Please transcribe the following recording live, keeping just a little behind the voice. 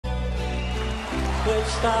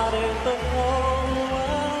which started the whole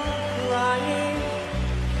world crying.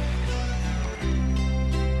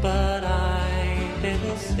 But I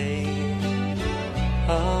didn't see,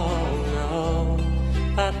 oh no,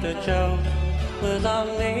 that the joke was on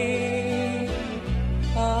me.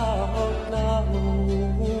 Oh no,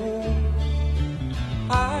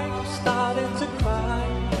 I started to cry,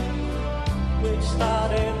 which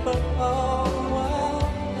started the whole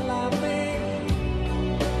world laughing.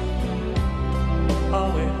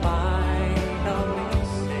 Oh, if I only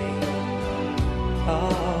see,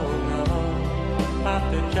 oh no, that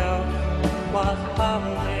the joke was on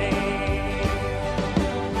me.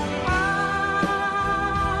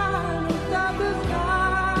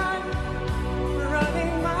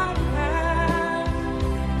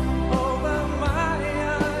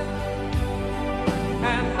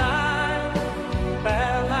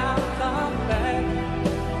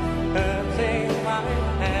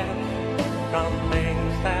 From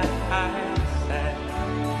things that I said,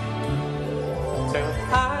 till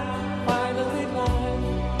I finally learned,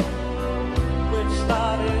 which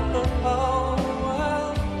started the whole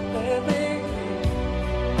world living.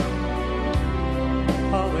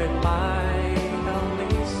 Oh, if I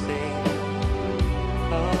only see,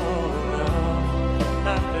 oh no,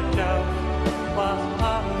 that the joke was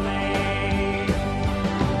on me.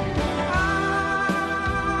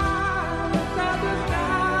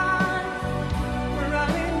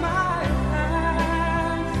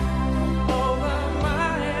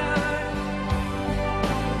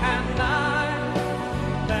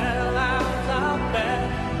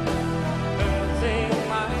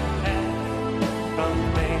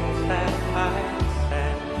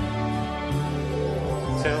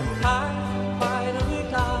 Till I finally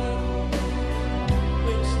died,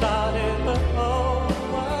 which started the whole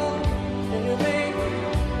world living.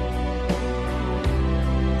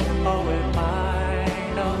 Oh, if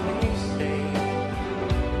I'd only see,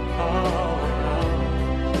 oh no,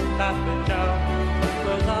 that the joke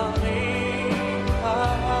was on me. Oh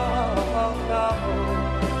no,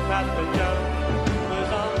 that the joke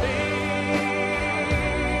was on me.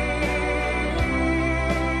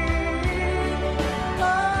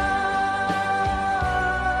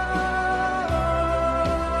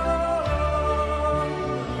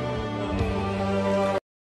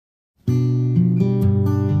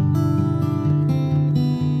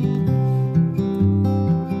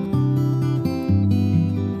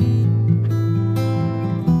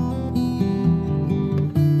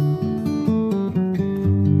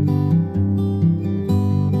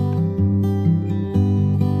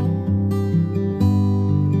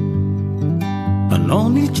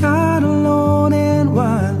 Only child alone and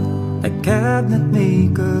wild, a cabinet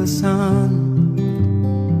maker's son.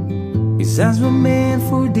 His hands were meant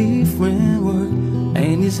for different work,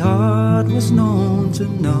 and his heart was known to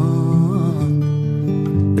none.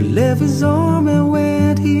 He left his home and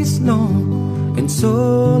went his lone and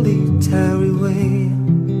solitary way,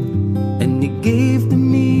 and he gave to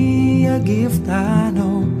me a gift I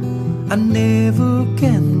know I never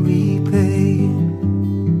can repay.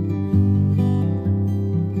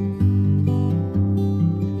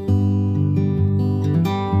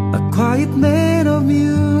 Quiet man of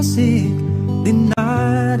music,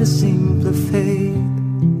 denied a simpler fate.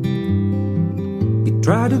 He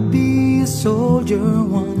tried to be a soldier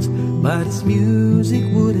once, but his music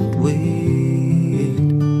wouldn't wait.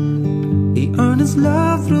 He earned his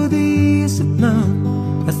love through discipline,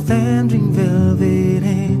 a thundering velvet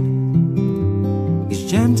hand. His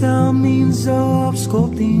gentle means of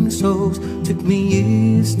sculpting souls took me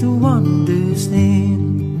years to understand.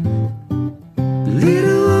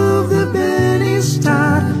 Little of the band is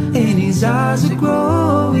tired, and his eyes are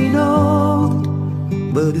growing old,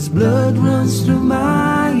 but his blood runs through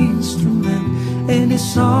my instrument, and his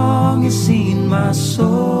song is in my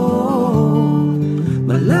soul.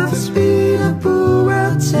 My love has been a poor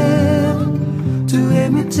attempt to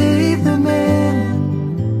imitate the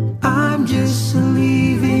man. I'm just a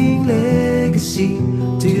living legacy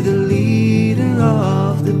to the leader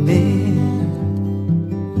of the band.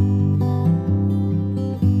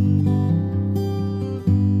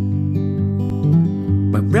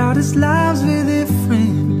 Brothers' lives were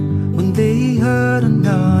different when they heard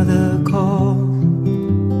another call.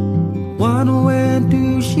 One went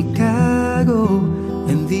to Chicago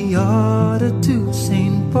and the other to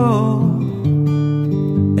St. Paul.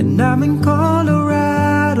 And I'm in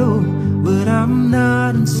Colorado, but I'm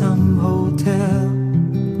not in some hotel,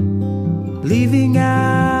 living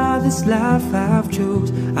out this life I've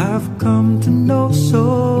chose, I've come to know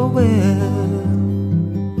so well.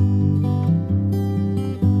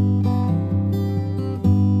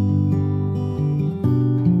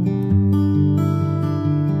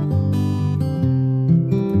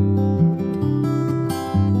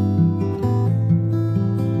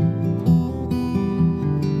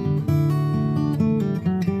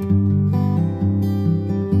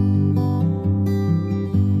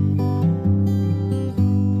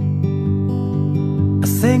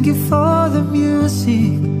 thank you for the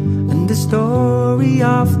music and the story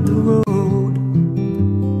of the road.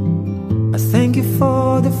 I thank you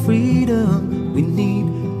for the freedom we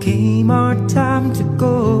need, came our time to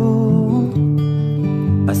go.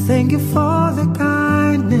 I thank you for the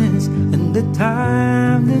kindness and the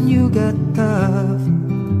time that you got tough.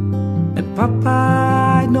 And Papa,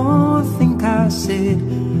 I don't think I said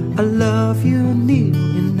I love you near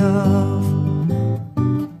enough.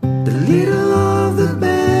 The leader of the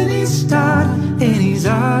band is starting and his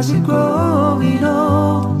eyes are growing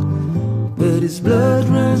old, but his blood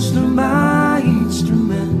runs through my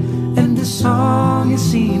instrument and the song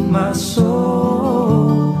is in my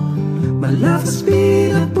soul. My love has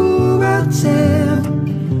been a poor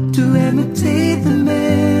attempt to imitate the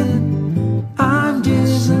man. I'm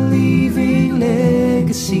just a living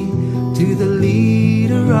legacy to the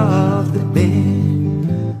leader of the band.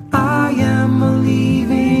 I am a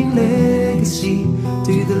living legacy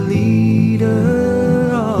to the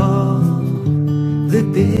leader of the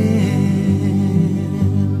band.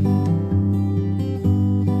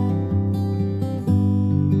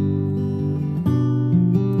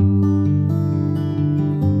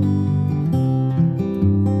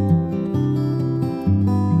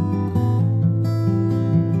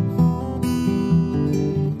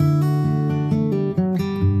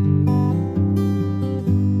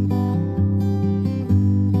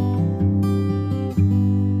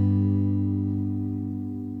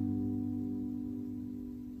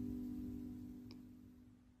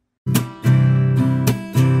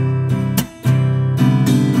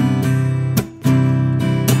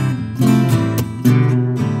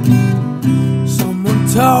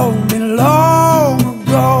 Told me long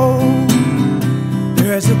ago,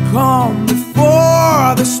 there's a calm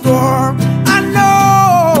before the storm. I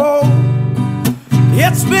know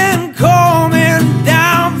it's been coming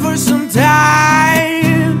down for some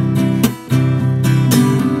time.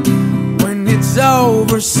 When it's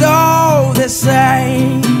over, so they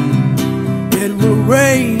say, it will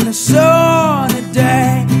rain a sunny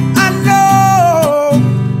day. I know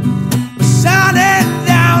we're shining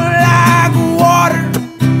down like water.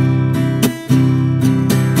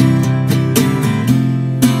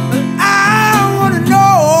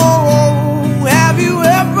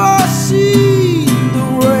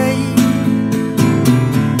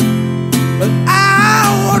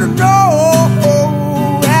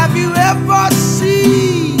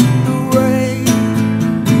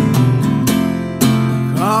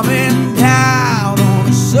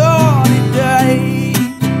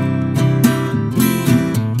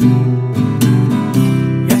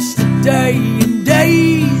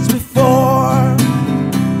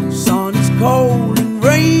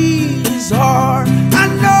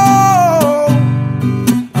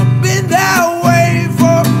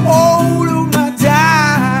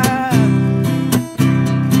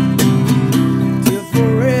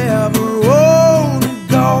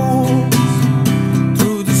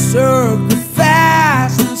 Sir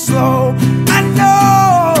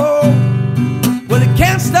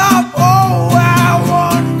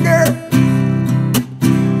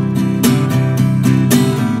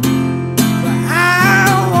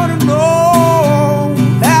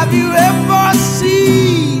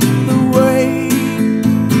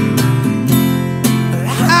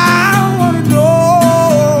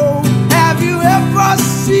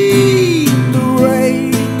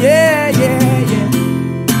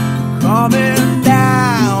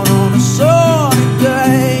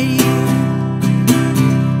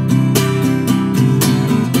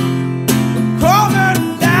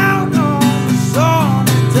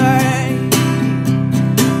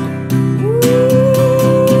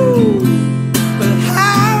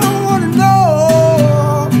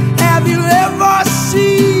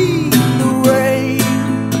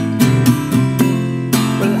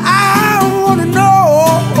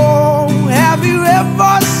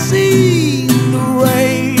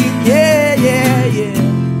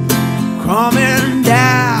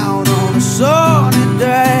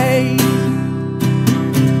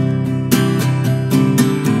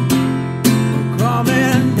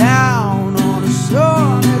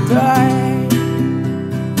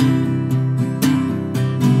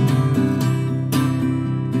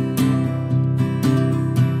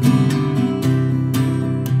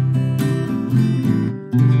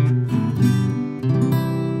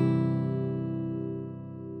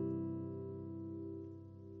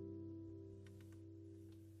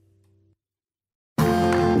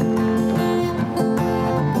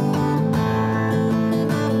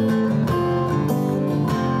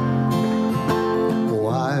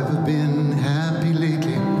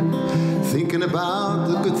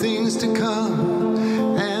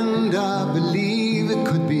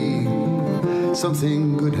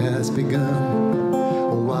something good has begun.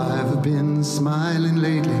 Oh, I've been smiling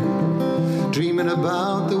lately, dreaming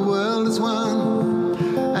about the world as one,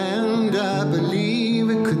 and I believe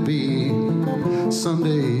it could be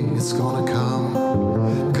someday it's gonna come.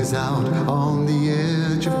 'Cause out on the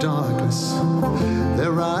edge of darkness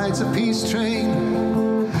there rides a peace train.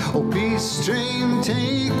 Oh, peace train,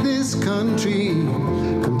 take this country,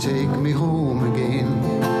 come take me home again.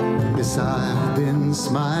 Yes, I've been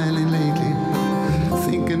smiling lately,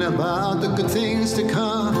 thinking about the good things to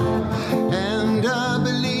come, and I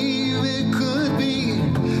believe it could be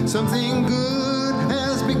something good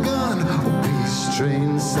has begun. Oh, peace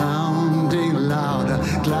train sounding louder,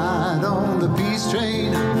 glide on the peace train.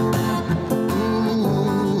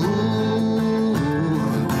 Ooh,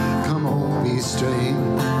 come on, peace train.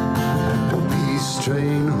 Peace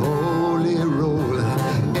train, holy roll,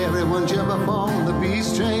 everyone jump up on the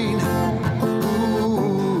peace train.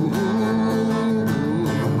 Ooh,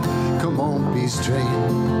 come on, peace train.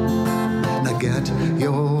 Now get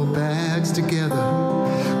your bags together,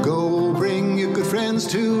 go bring your good friends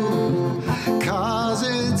too, 'cause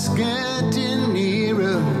it's getting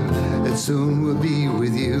nearer, and soon we'll be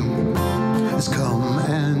with you. Let's come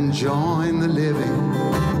and join the living,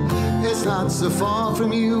 it's not so far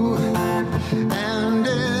from you, and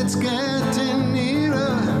it's getting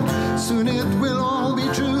nearer, soon it will all be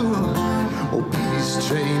true. Oh, peace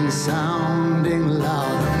train sounding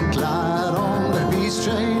loud, glide on the peace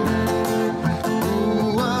train.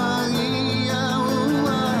 Ooh, ooh,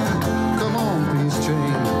 come on, peace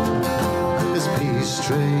train. This peace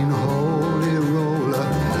train, holy roller,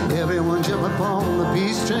 everyone jump upon the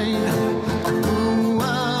peace train. Ooh,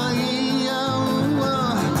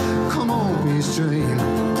 come on, peace train.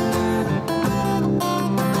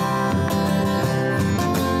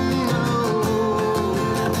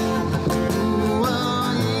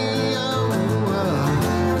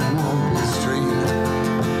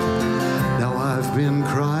 Been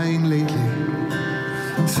crying lately,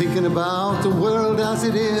 thinking about the world as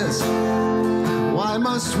it is. Why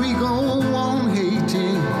must we go on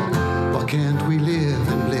hating? Why can't we live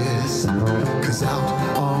in bliss? 'Cause out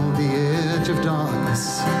on the edge of darkness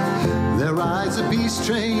there rides a peace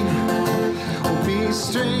train. Oh, peace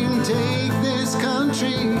train, take this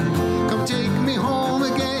country, come take me home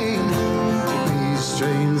again. Peace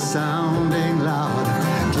train sounding loud,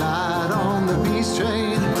 glide on the peace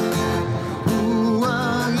train.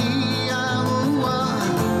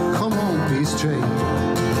 Peace train,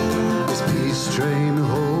 this peace train,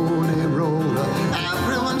 holy roller,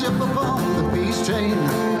 everyone jump upon the peace train.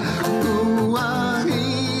 Ooh,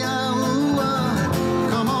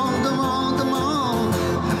 come on, come on, come on,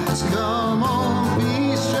 let's come on,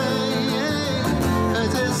 peace train,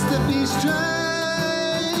 it is the peace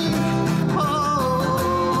train. Oh,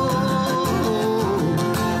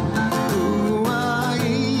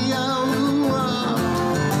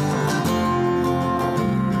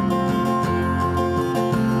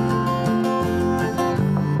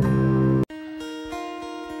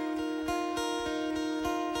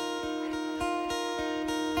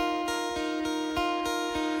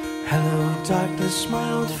 hello, darkness, my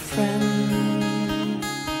old friend.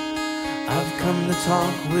 I've come to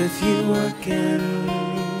talk with you again,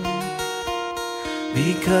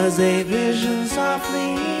 because a vision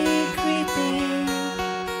softly creeping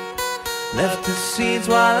left its seeds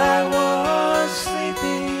while I was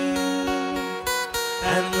sleeping,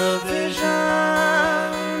 and the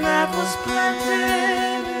vision that was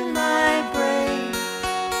planted in my brain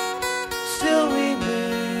still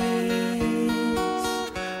remains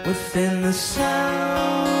within the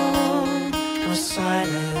sound of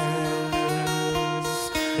silence.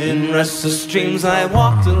 In restless dreams I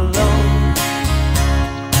walked alone,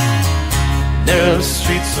 narrow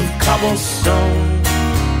streets of cobblestone,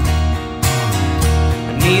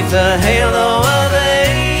 beneath the halo of a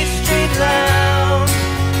street lamp.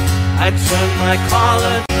 I turned my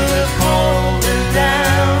collar to the cold and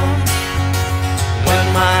down, when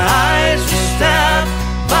my eyes were stabbed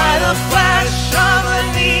by the flash of a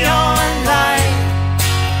neon light.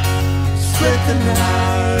 Split the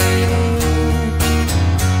night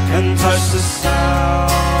and touch the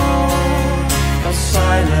sound of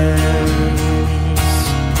silence,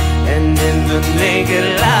 and in the naked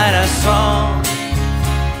light I saw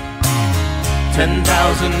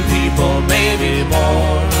 10,000 people, maybe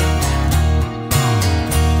more.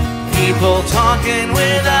 People talking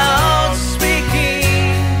without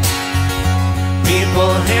speaking,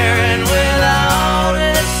 people hearing without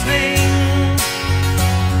listening,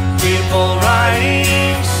 people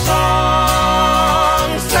writing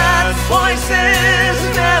songs that voices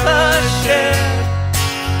never shared.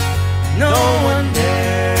 No one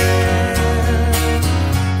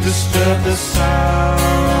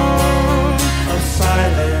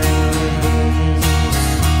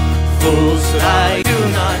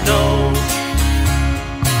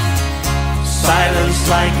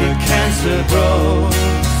like a cancer grows.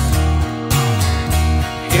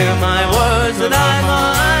 Hear my words that I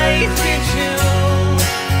might reach you.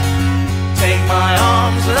 Take my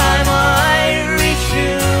arms that I might reach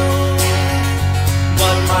you.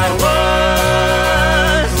 But my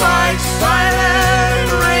words like silent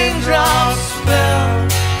raindrops fell,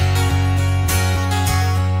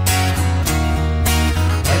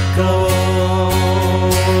 echo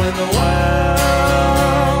in the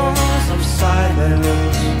wells of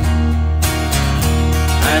silence.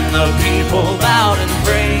 And the people bowed and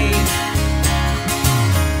prayed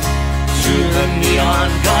to the neon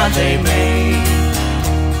god they made.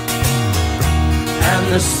 And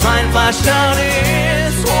the sign flashed out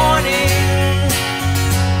its warning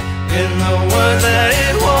in the word that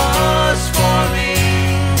it was for me.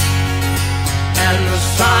 And the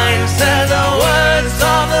sign said the words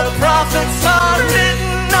of the prophets are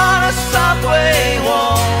written on a subway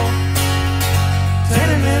wall,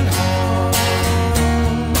 tenement hall,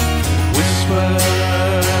 whispered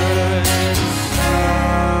sound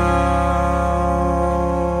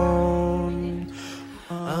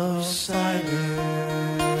of silence.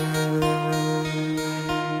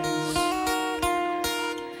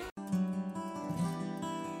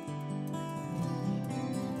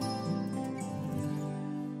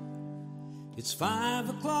 It's 5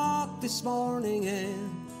 o'clock this morning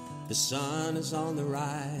and the sun is on the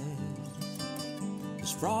rise.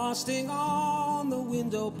 There's frosting on the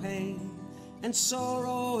window pane and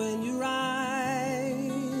sorrow in your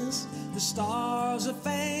eyes. The stars are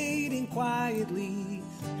fading quietly,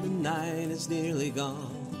 the night is nearly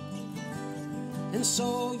gone. And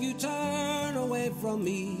so you turn away from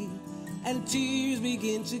me and tears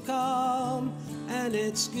begin to come, and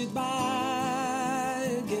it's goodbye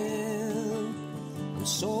again. I'm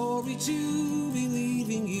sorry to be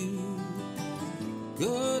leaving you,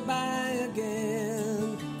 goodbye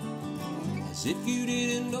again. As if you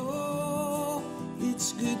didn't know,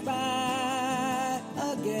 it's goodbye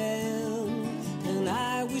again. And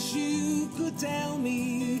I wish you could tell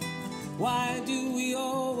me, why do we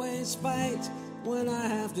always fight when I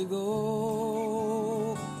have to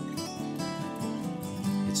go?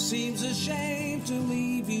 It seems a shame to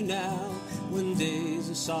leave you now when days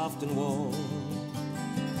are soft and warm.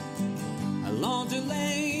 I long to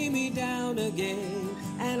lay me down again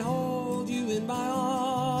and hold you in my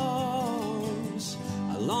arms.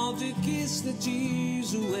 I long to kiss the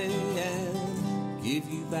tears away and give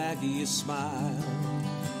you back your smile.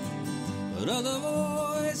 But other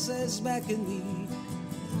voices beckon me,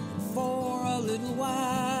 and for a little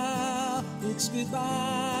while it's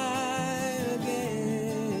goodbye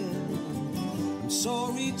again. I'm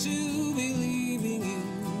sorry to be leaving you,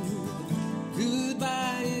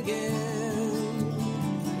 goodbye again.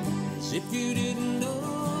 As if you didn't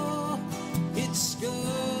know, it's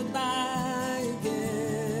goodbye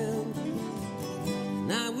again.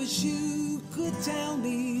 And I wish you could tell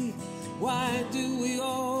me, why do we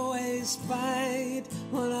always fight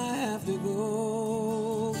when I have to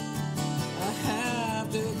go? I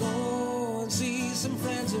have to go and see some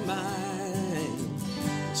friends of mine,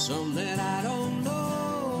 some that I don't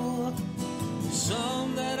know,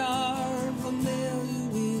 some that aren't familiar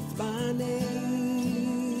with my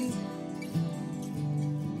name.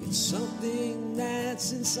 It's something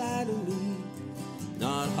that's inside of me,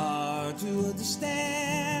 not hard to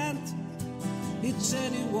understand. It's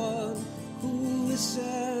anyone who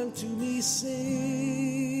listens to me sing.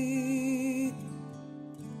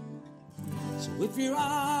 So if your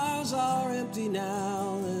eyes are empty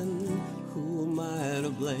now, then who am I to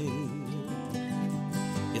blame?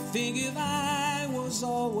 You think if I was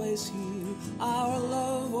always here, our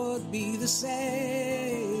love would be the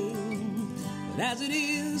same. But as it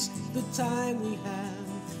is, the time we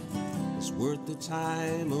have is worth the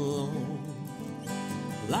time alone.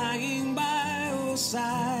 Lying by your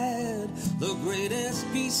side, the greatest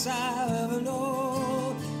peace I've ever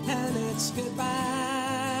known, and it's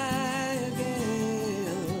goodbye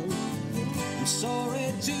again. I'm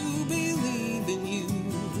sorry to be leaving you,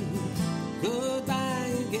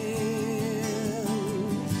 goodbye again.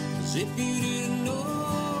 As if you didn't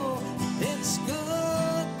know, it's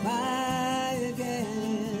goodbye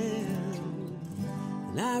again.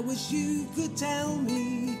 And I wish you could tell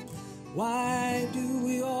me, why do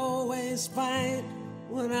we always fight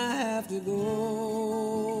when I have to go?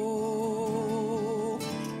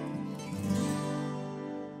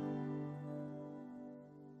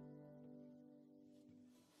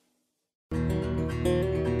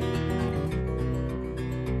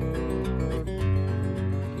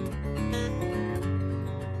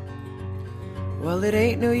 Well, it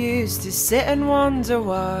ain't no use to sit and wonder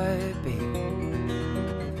why, babe.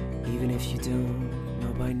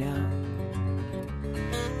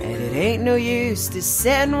 ain't no use to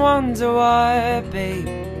sit and wonder why, babe.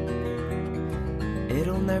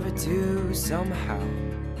 It'll never do somehow.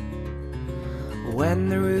 When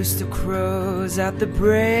the rooster crows at the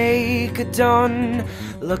break of dawn,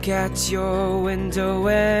 look at your window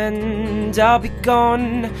and I'll be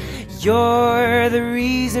gone. You're the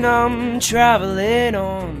reason I'm traveling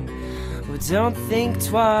on. Well, don't think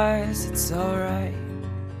twice, it's alright.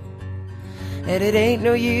 And it ain't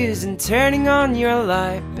no use in turning on your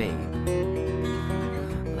light, babe,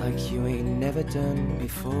 like you ain't never done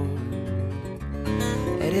before.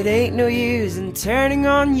 And it ain't no use in turning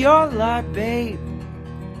on your light, babe.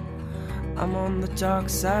 I'm on the dark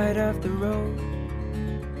side of the road.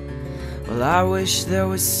 Well, I wish there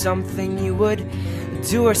was something you would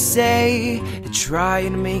do or say to try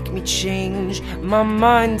and make me change my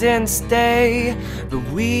mind and stay. But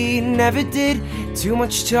we never did too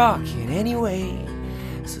much talking anyway,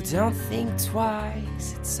 so don't think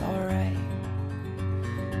twice, it's alright.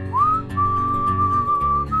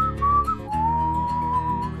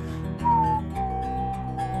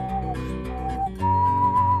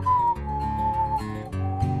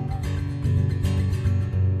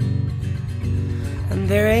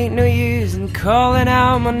 There ain't no use in calling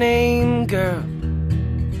out my name, girl,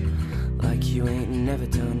 like you ain't never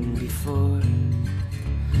done before.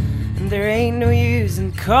 And there ain't no use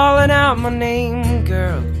in calling out my name,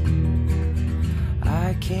 girl,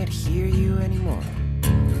 I can't hear you anymore.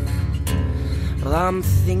 Well, I'm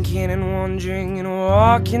thinking and wondering and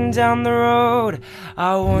walking down the road.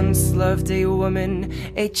 I once loved a woman,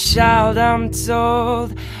 a child, I'm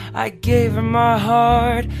told. I gave her my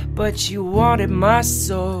heart, but you wanted my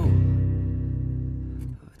soul.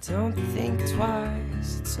 Don't think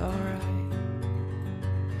twice, it's alright.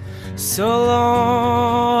 So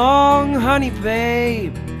long, honey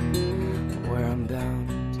babe, where I'm bound,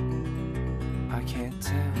 I can't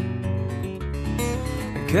tell.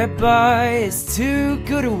 Goodbye is too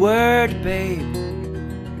good a word, babe,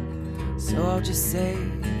 so I'll just say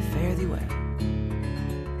fare thee well.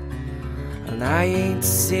 And I ain't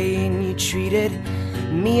saying you treated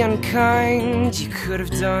me unkind, you could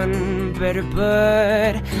have done better,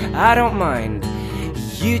 but I don't mind.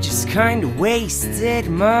 You just kinda wasted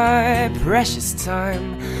my precious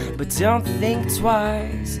time, but don't think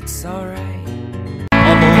twice, it's alright.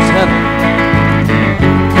 Almost heaven,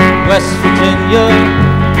 West Virginia,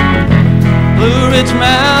 Blue Ridge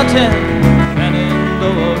Mountain,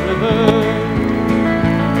 Shenandoah River.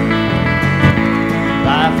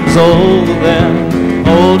 Life is older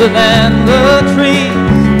than the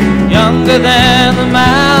trees, younger than the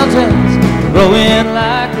mountains, growing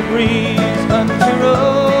like a breeze. Country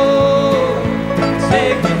road,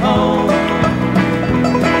 take me home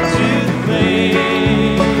to the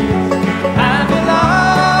place I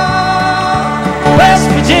belong. West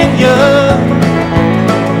Virginia,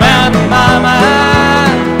 Mountain Mama,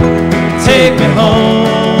 take me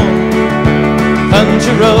home.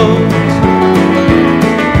 Country roads,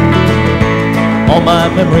 all my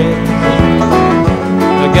memories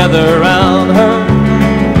together around her.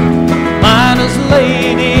 Miner's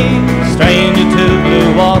lady, stranger to blue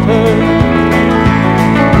water,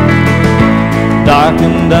 dark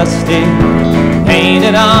and dusty,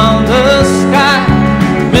 painted on the sky.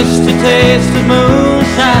 Misty taste of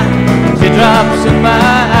moonshine, teardrops in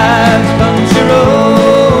my eyes. Country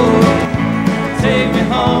road, take me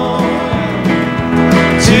home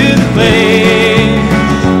to the place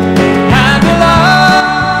I belong.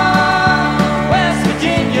 West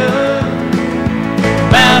Virginia,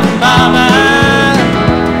 Mountain Mama,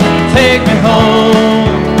 take me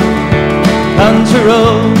home. Country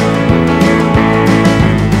road,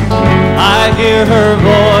 I hear her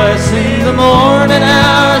voice in the morning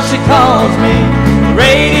hour. She calls me. The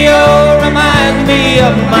radio reminds me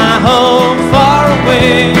of my home far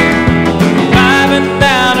away. Driving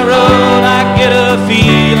down the road, I get a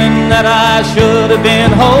feeling that I should have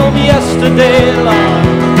been home yesterday, Lord,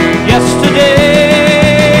 yesterday.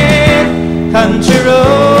 Country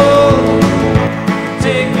road,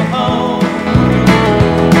 take me home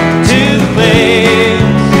to the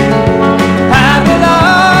place I belong.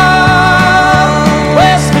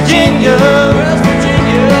 West Virginia,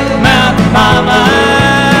 Mountain Mama,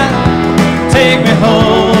 take me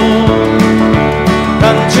home.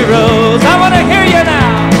 Country roads, I want to hear you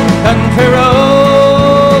now. Country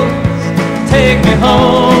roads, take me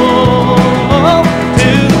home.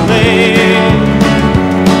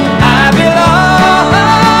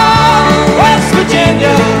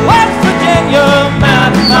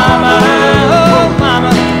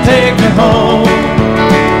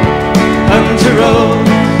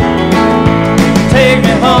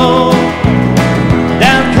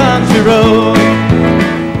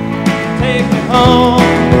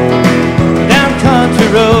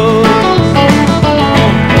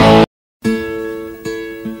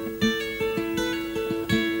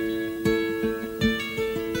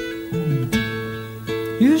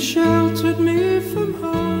 sheltered me from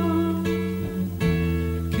harm,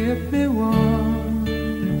 kept me warm,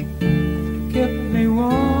 kept me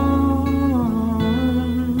warm.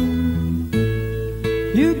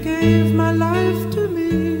 You gave my life to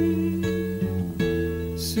me,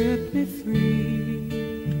 set me free,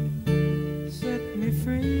 set me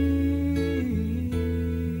free.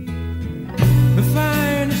 The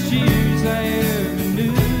finest years I ever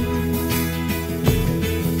knew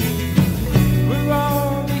were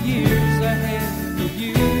all the years I had with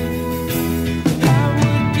you. I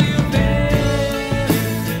would give everything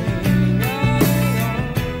I own,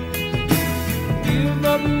 give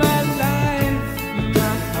up my life,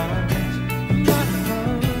 my heart, my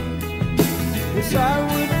home. Yes, I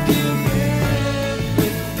would give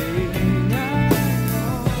everything I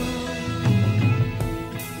own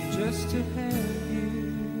just to have you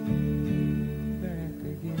back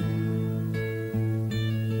again.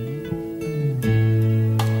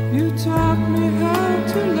 You taught me how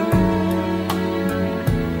to love,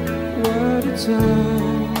 what it's all,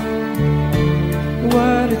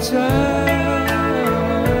 what it's all.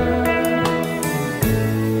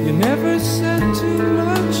 You never said too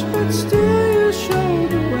much, but still you showed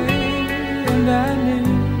the way, and I knew,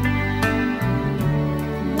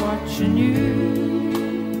 watching you,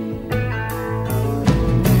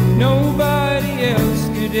 nobody else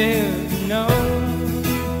could ever know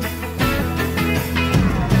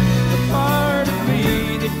the part of me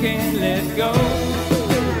that can't let go.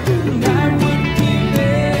 And I would give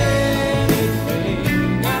everything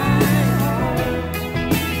I own,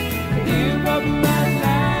 give up my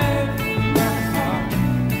life, my heart,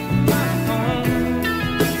 my home.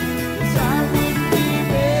 Yes, I would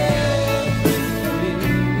give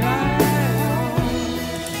everything I own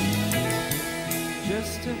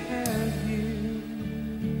just to have you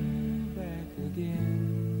back again.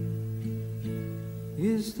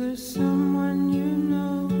 Is there someone you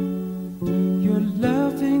know, you're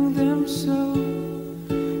loving them so,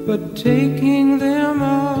 but taking them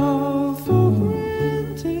all for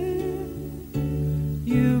granted?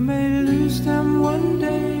 You may lose them one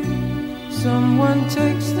day, someone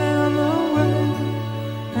takes them away,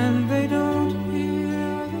 and they don't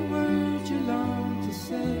hear the words you long to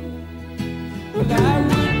say. Well, I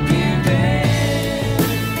would give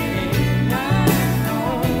everything I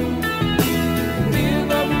own, give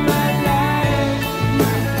up my life,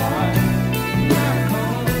 my heart, my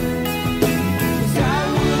home. 'Cause I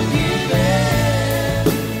would give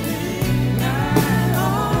everything I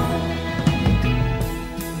own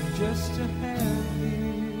just to have you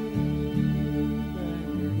back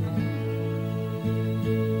again,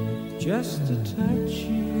 just to touch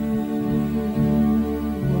you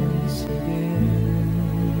once again.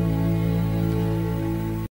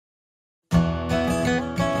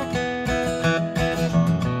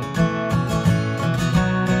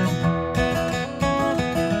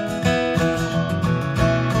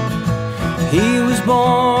 He was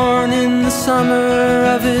born in the summer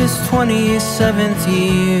of his 27th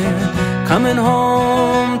year, coming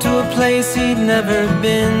home to a place he'd never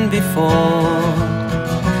been before.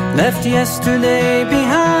 Left yesterday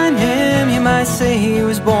behind him, you might say he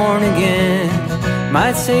was born again,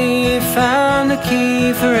 might say he found a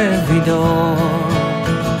key for every door.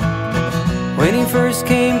 When he first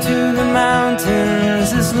came to the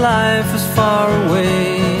mountains, his life was far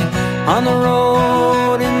away, on the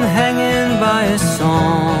road and hanging by a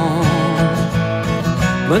song.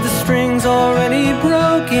 But the string's already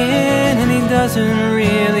broken and he doesn't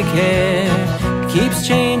really care. It keeps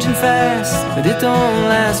changing fast, but it don't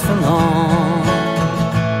last for long.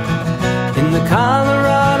 In the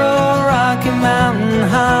Colorado Rocky Mountain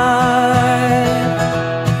High,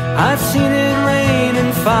 I've seen it rain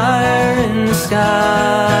and fire in the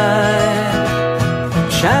sky.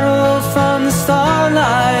 Shadows from the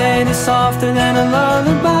starlight is softer than a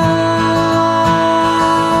lullaby.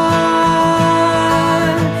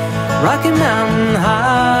 Rocky Mountain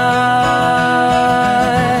High,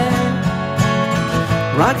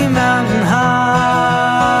 Rocky Mountain High.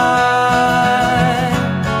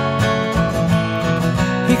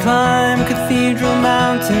 He climbed Cathedral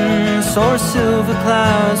Mountain, saw silver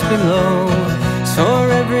clouds below, saw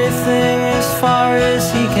everything as far as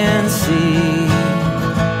he can see.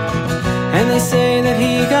 And they say that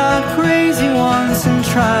he got crazy once and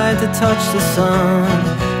tried to touch the sun,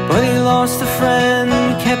 but he lost a friend,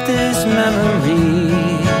 kept his memory.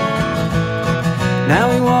 Now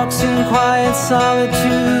he walks in quiet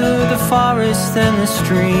solitude, the forest and the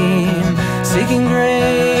stream, seeking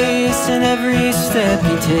grace in every step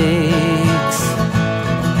he takes.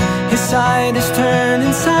 His sight is turned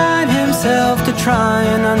inside himself to try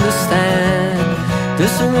and understand the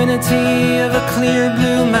serenity of a clear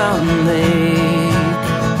blue mountain lake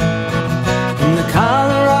in the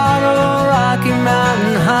Colorado Rocky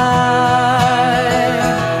Mountain High.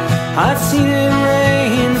 I've seen it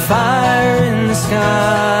rain fire in the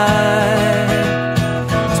sky.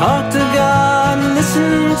 Talk to God and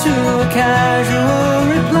listen to a casual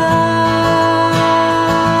reply.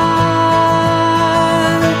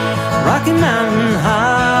 Rocky Mountain High,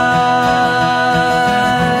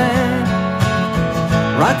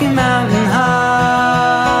 Rocky Mountain High.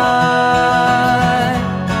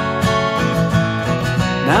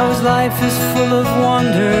 Now his life is full of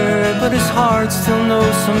wonder, but his heart still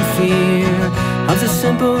knows some fear of the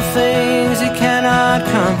simple things he cannot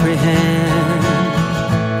comprehend.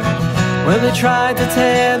 Well, they tried to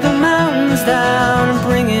tear the mountains down and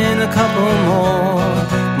bring in a couple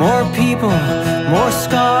more people, more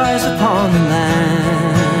scars upon the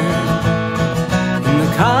land. In the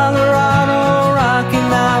Colorado Rocky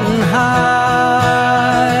Mountain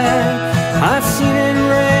High, I've seen it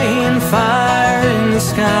rain fire in the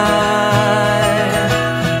sky.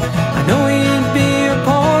 I know he'd be a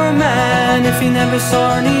poor man if he never saw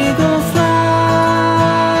an eagle fly.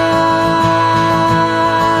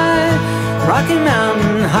 Rocky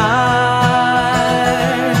Mountain High,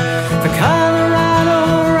 the Colorado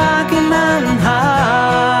Rocky Mountain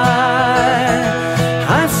High.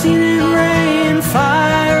 I've seen it rain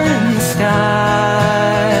fire in the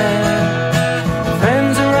sky.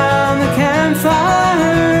 Friends around the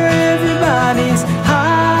campfire, everybody's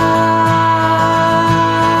high.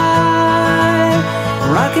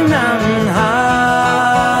 Rocky Mountain High,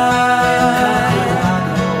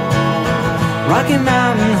 Rocky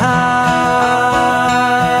Mountain High,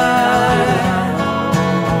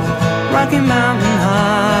 Rocky Mountain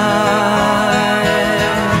High,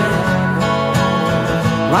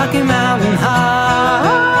 Rocky Mountain High.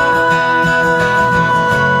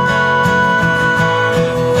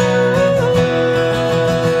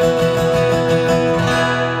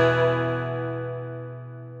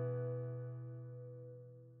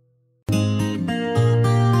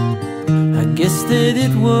 I guess that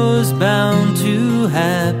it was bound to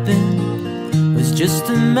happen, was just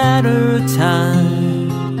a matter of time.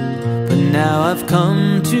 But now I've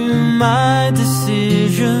come to my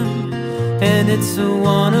decision, and it's a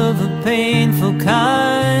one of a painful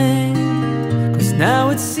kind. 'Cause now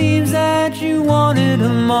it seems that you wanted a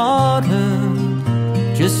martyr,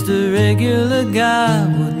 just a regular guy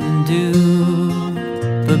wouldn't do.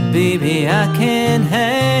 But baby, I can't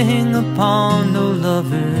hang upon no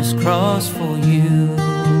lover's cross for you.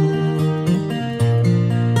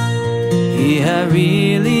 Yeah, I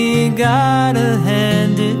really gotta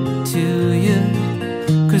hand it to you,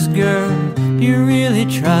 'cause girl, you really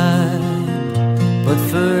tried. But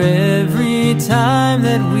for every time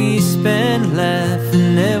that we spent laughing,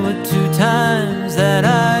 there were 2 times that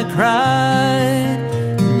I cried.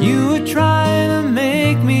 You were trying to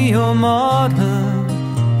make me your martyr,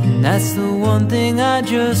 and that's the one thing I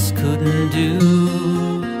just couldn't do.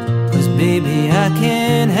 'Cause baby, I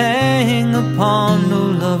can't hang upon no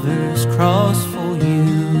lover's cross for you.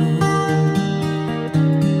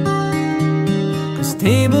 'Cause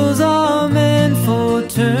tables are meant for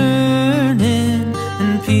turning,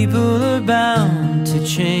 and people are bound to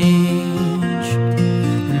change,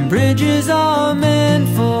 and bridges are meant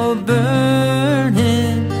for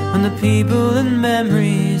burning, when the people and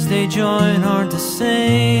memories they join aren't the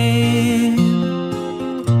same.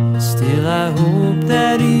 Still, I hope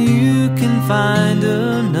that you can find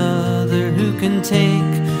another who can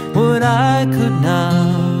take what I could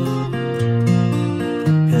not.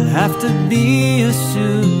 He'll have to be a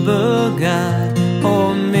super guy, or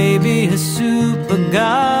maybe a super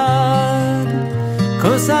god.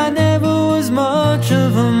 'Cause I never was much of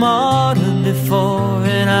a martyr before,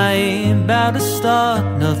 and I ain't about to start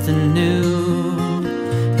nothing new.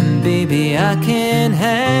 And baby, I can't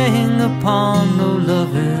hang upon no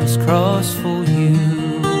lover's cross for you.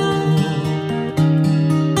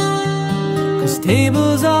 'Cause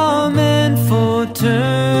tables are meant for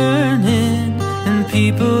turning, and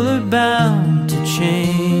people are bound to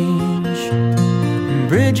change, and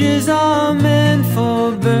bridges are meant for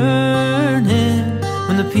burning,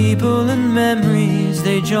 when the people and memories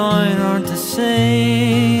they join aren't the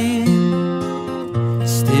same.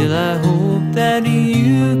 Still, I hope that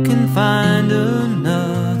you can find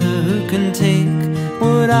another who can take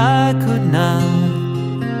what I could not.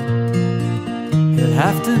 He'll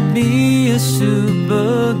have to be a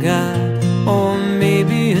super guy, or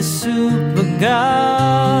maybe a super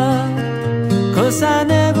god. 'Cause I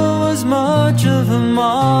never was much of a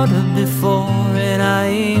martyr before, and I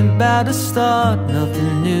ain't about to start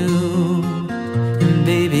nothing new. And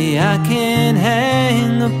I can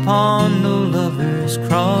hang upon the lover's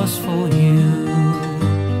cross for you.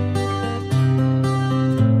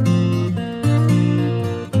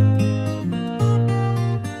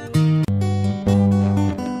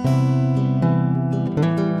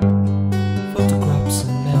 Photographs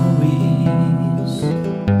and memories,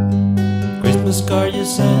 Christmas card you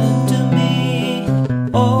sent to me.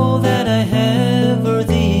 All that I have are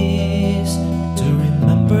these to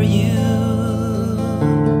remember you.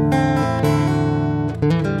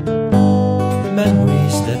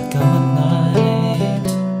 Memories that come at night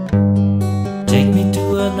take me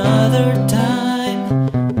to another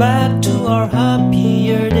time, back to our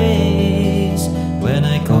happier days when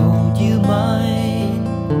I called you mine.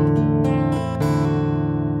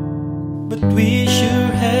 But we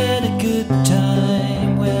sure had a good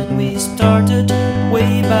time when we started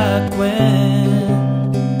way back when.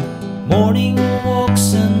 Morning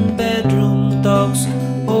walks and bedroom talks,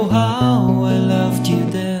 oh how I loved you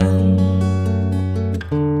then.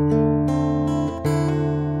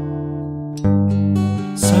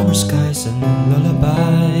 Summer skies and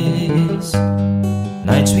lullabies,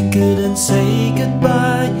 nights we couldn't say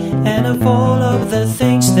goodbye, and of all of the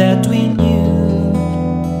things that we knew,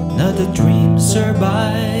 not a dream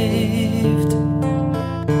survived.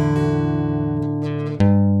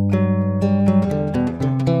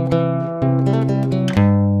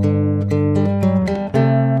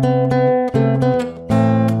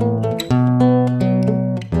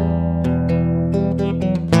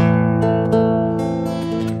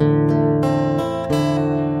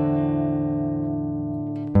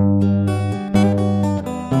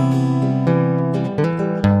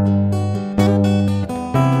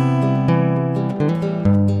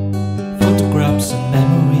 Photographs and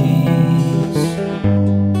memories,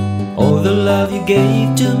 all the love you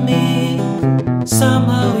gave to me,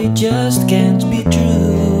 somehow it just can't be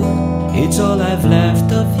true. It's all I've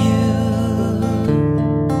left of you.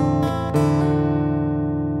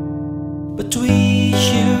 But we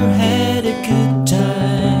sure had a good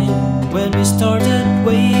time when we started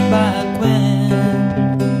way back when.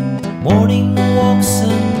 Morning walks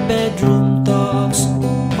and bedroom talks,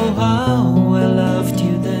 oh how I loved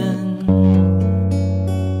you then.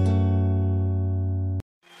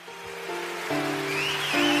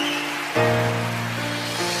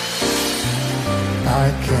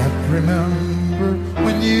 I can't remember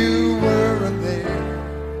when you weren't there,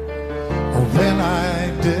 or when I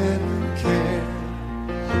didn't care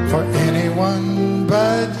for anyone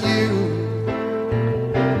but you.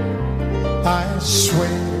 I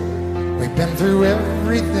swear we've been through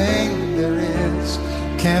everything there is.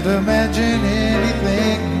 Can't imagine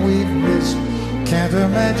anything we've missed. Can't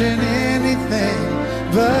imagine anything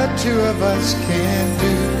the two of us can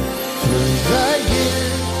do. Through the years,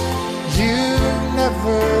 you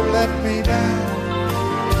never let me down.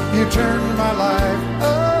 You turned my life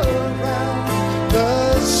around.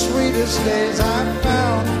 The sweetest days I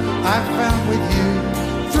found with you.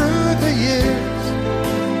 Through the years,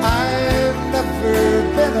 I've never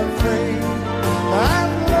been afraid. I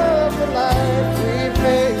love the life we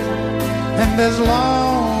made, and as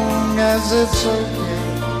long as it's okay,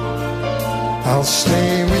 I'll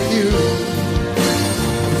stay with you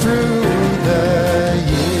through the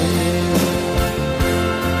years.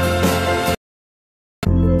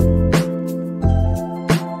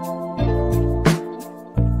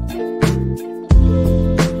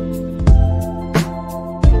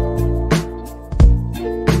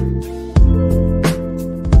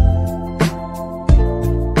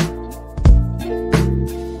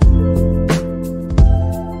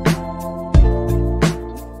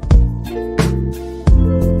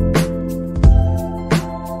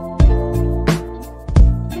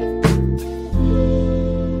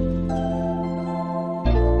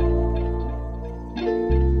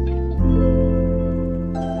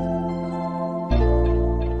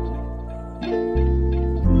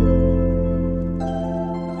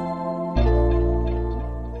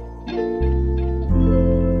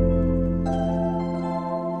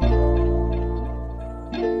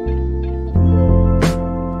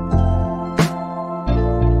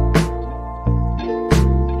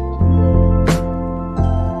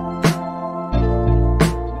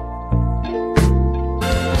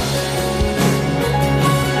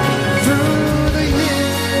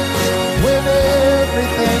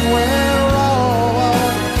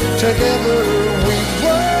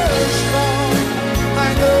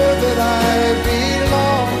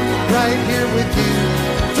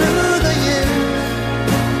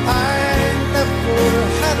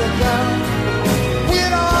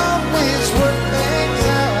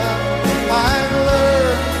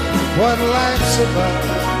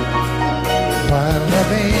 by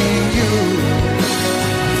loving you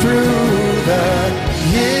through the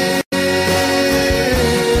years.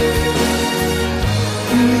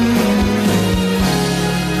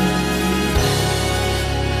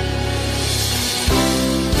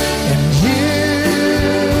 And you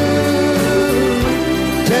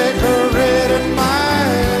decorated my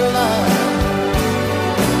life,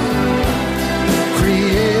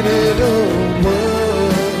 created a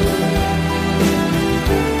world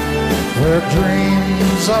where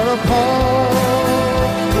dreams are apart.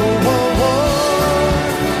 Oh, oh,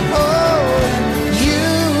 oh, oh, you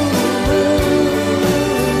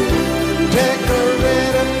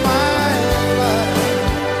decorated my life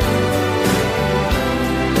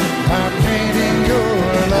by painting your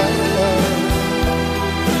love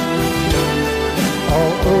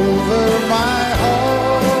all over my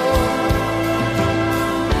heart.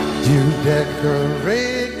 You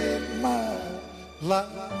decorated my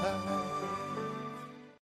life.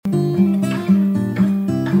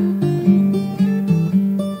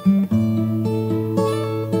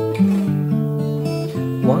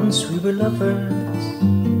 Once we were lovers,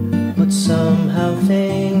 but somehow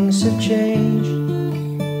things have changed.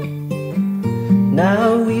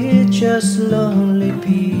 Now we're just lonely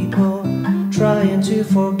people trying to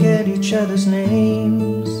forget each other's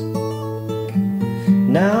names.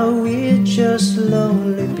 Now we're just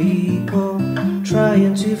lonely people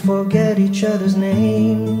trying to forget each other's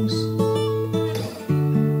names.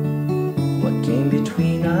 What came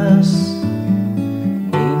between us?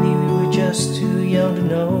 Maybe we were just too young to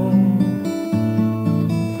know.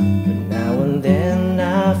 But now and then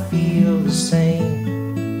I feel the same.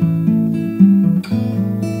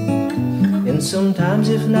 And sometimes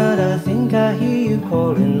if not, I think I hear you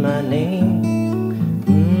calling my name.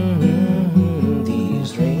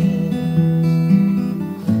 These dreams,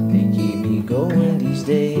 they keep me going these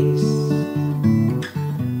days.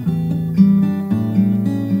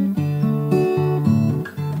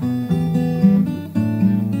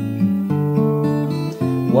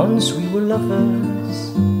 Once we were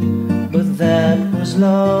lovers, but that was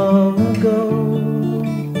long ago.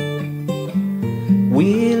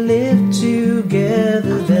 We lived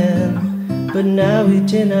together then, but now we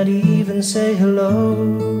did not even say hello.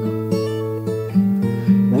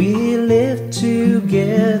 We lived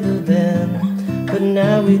together then, but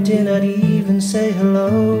now we did not even say hello.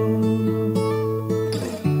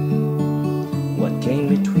 What came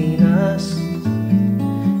between us?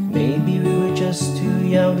 Maybe we were just too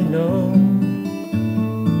young to know.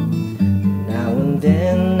 Now and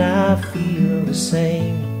then I feel the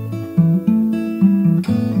same.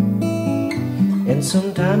 And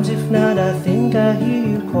sometimes if not, I think I hear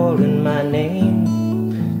you calling my name.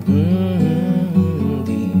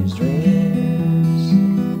 These dreams,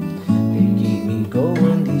 they keep me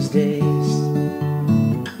going these days.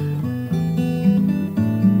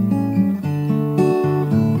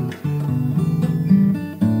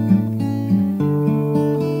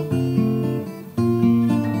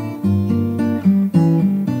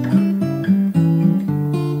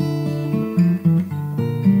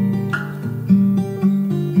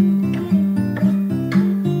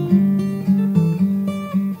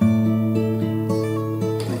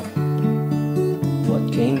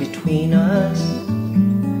 Came between us.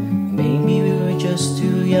 Maybe we were just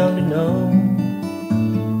too young to know.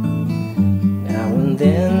 Now and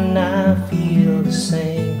then I feel the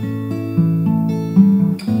same.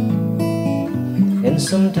 And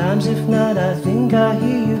sometimes if not, I think I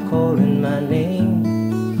hear you calling my name.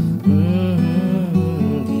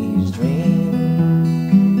 These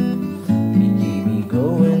dreams, they keep me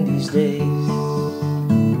going these days.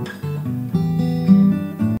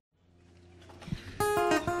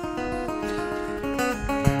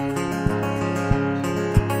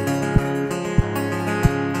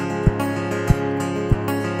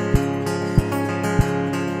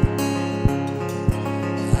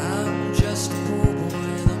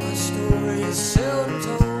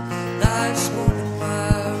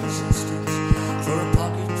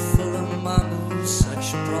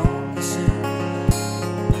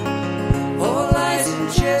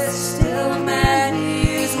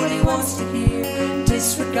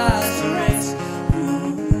 Disregards the rest.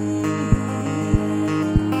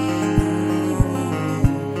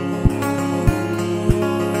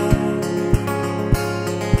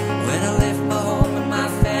 When I left my home and my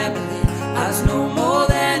family, I was no more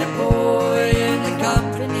than a boy in the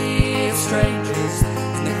company of strangers,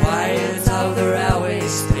 in the quiet of the railway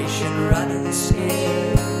station, running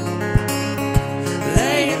scared,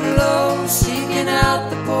 laying low, seeking out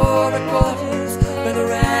the border quarters where the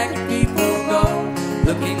ragged people go,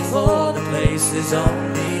 looking for the places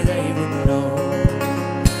only they would know.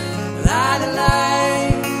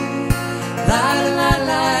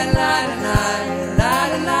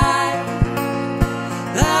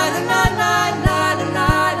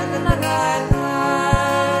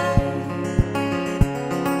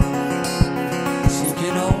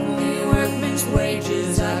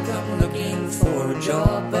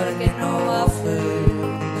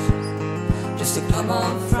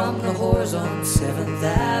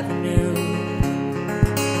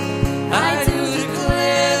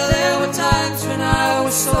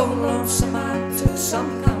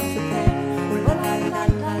 some comfort there. La la la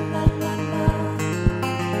la la la la.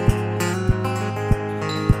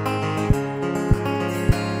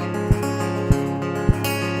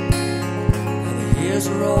 Now the years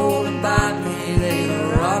are rolling by me, they are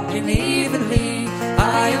rocking evenly. I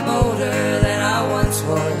am older than I once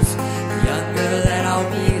was, younger than I'll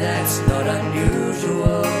be, that's not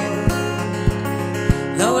unusual.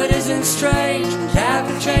 No, it isn't strange,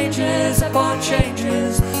 after changes upon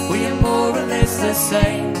changes, we are more or less the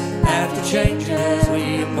same. After changes,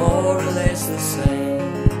 we are more or less the same.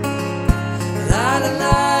 La la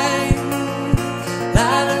la,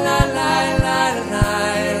 la la la la la la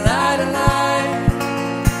la la la,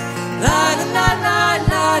 la la la la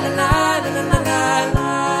la la la la la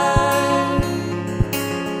la.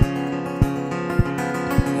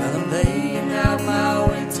 Well, I'm laying out my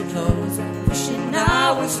winter clothes, wishing I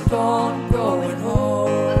was gone, going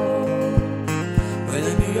home, where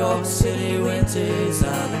the New York City winters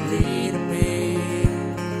are leading me,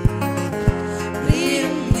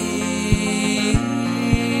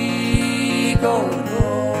 going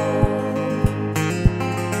home.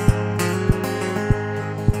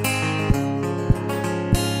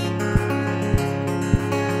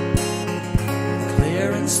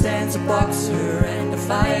 Clearing stands a boxer and a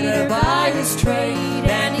fighter by his trade,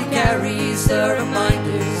 and he carries the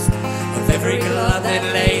reminders of every glove that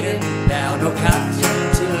laid him down or cut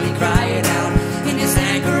him till he cried out in his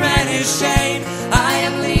anger and his shame. I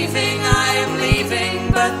am leaving,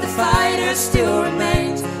 but the fighter still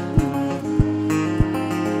remains.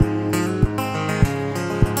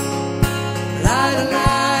 La la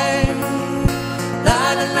la, la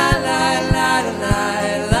la la la la la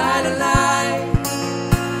la la la,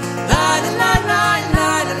 la la la la la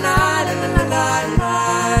la la la la la,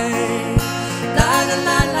 la la la la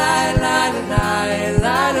la la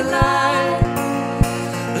la la la la, la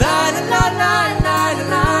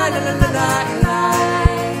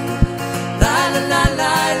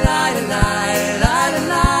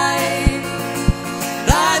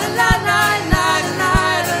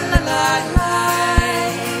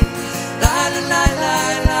la la la la la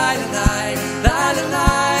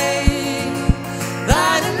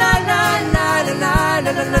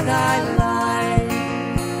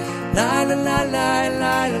la la la la, la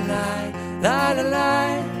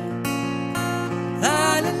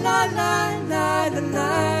la la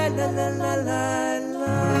la la la la la la.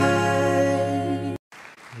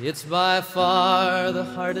 It's by far the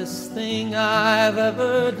hardest thing I've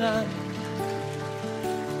ever done,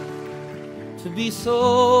 to be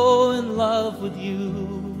so in love with you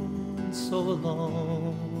and so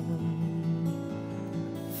alone.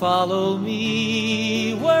 Follow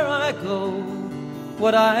me where I go,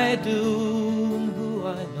 what I do and who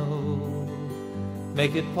I know.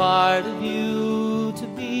 Make it part of you to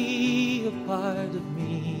be a part of me.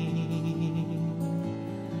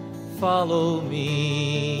 Follow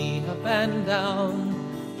me up and down,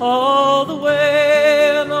 all the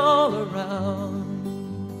way and all around.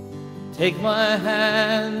 Take my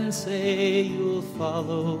hand, say you'll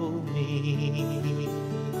follow me.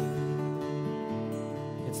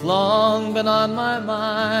 It's long been on my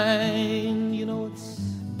mind, you know it's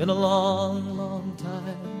been a long, long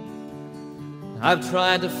time. I've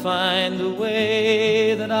tried to find a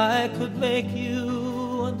way that I could make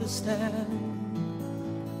you understand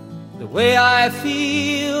the way I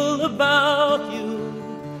feel about you,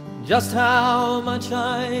 just how much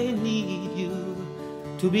I need you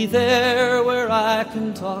to be there where I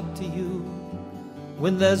can talk to you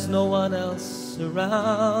when there's no one else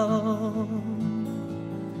around.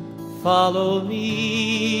 Follow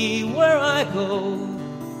me where I go,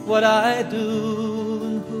 what I do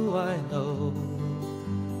and who I know.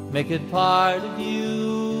 Make it part of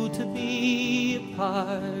you to be a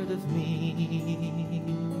part of me.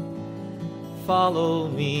 Follow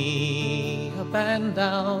me up and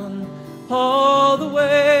down, all the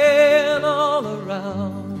way and all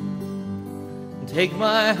around. Take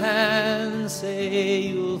my hand, say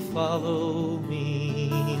you'll follow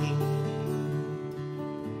me.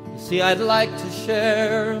 You see, I'd like to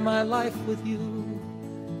share my life with you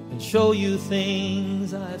and show you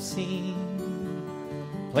things I've seen,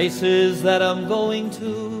 places that I'm going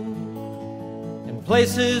to, and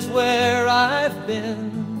places where I've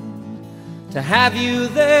been. To have you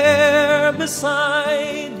there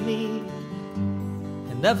beside me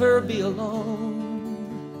and never be alone,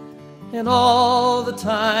 and all the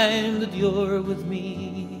time that you're with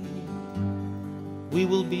me, we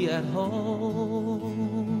will be at home.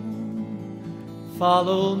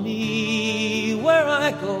 Follow me where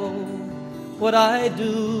I go, what I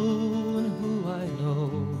do and who I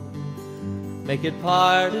know. Make it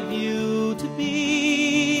part of you to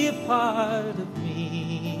be a part of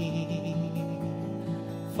me.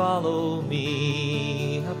 Follow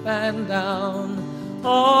me up and down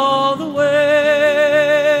all the way.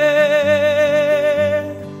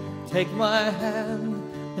 Take my hand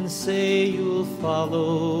and say you'll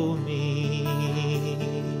follow me.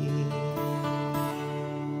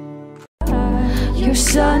 Your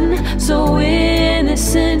son, so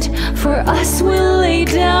innocent, for us will lay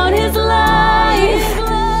down his life.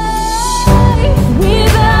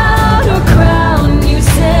 Without a crown, you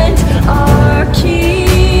sent our king.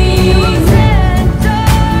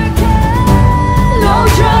 No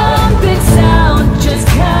trumpet sound, just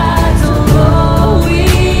cattle blowing.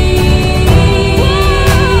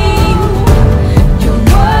 Your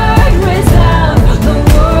word resound, the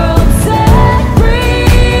world set free.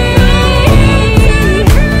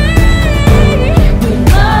 When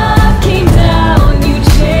love came down, you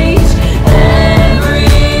changed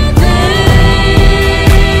everything.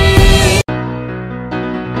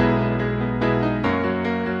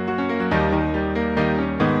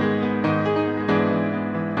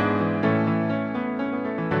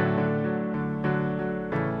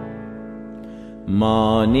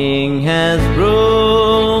 Morning has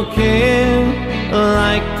broken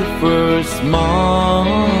like the first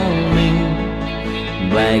morning.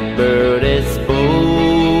 Blackbird has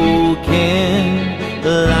spoken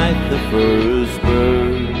like the first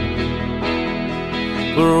bird.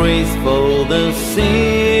 Praise for the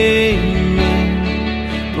singing,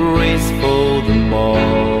 praise for the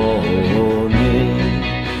morning,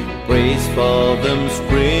 praise for them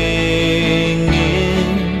springing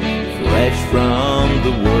fresh from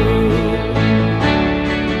the world.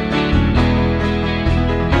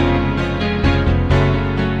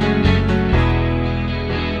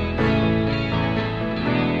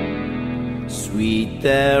 Sweet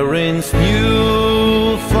Erin's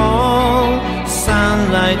new fall,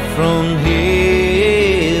 sunlight from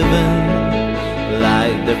heaven,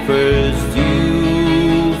 like the first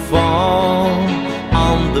dew fall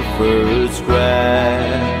on the first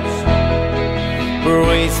grass.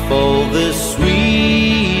 Praise for the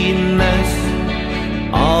sweetness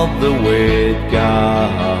of the wet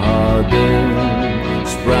garden,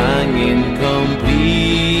 sprang in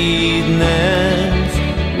completeness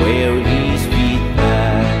where his feet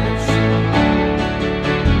pass.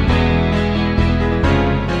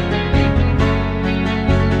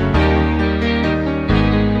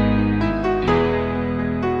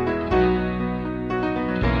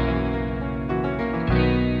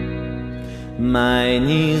 Mine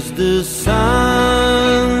is the sunlight,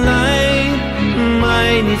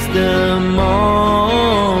 mine is the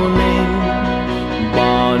morning,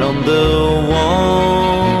 born on the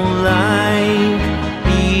warm light,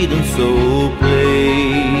 Eden so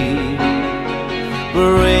plain.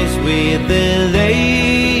 Praise with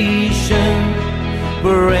elation,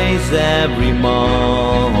 praise every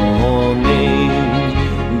morning,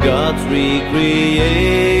 God's recreation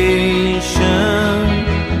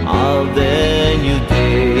of the new day.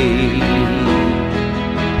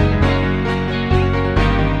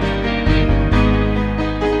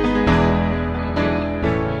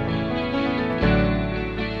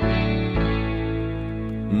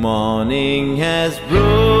 Morning has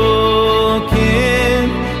broken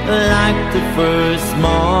like the first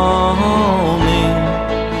morning.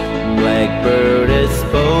 Blackbird has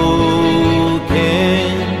spoken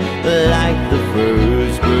like the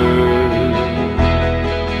first bird.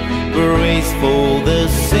 Praise for the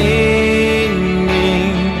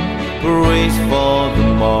singing, praise for the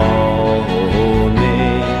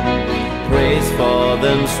morning, praise for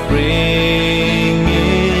them springing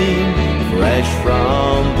fresh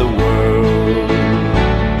from the world.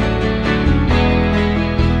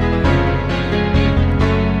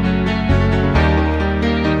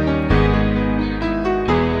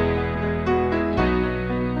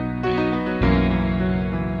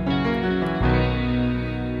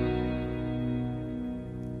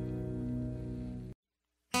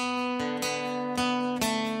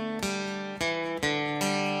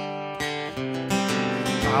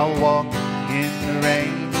 I'll walk in the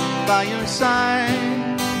rain by your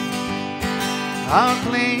side. I'll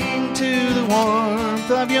cling to the warmth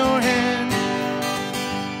of your hand.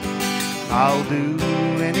 I'll do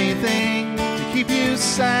anything to keep you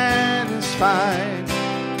satisfied,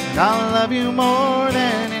 and I'll love you more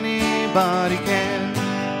than anybody can.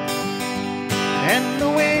 And the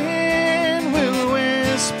wind will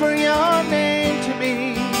whisper your name to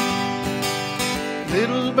me.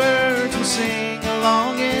 Little birds will sing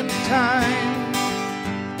along in time.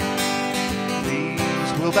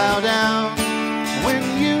 Leaves will bow down when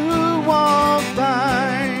you walk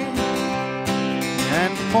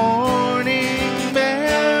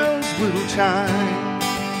shine.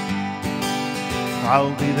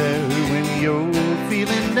 I'll be there when you're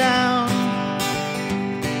feeling down,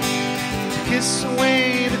 to kiss away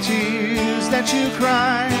the tears that you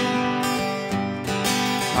cry.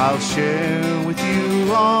 I'll share with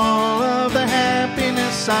you all of the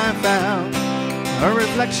happiness I found, a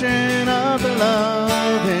reflection of the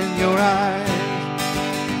love in your eyes.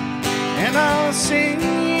 And I'll sing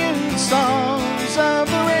you songs of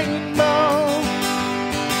the rainbow,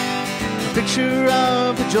 a picture of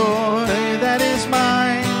the joy that is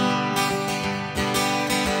mine.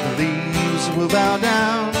 The leaves will bow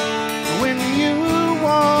down when you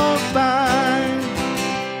walk by,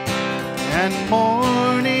 and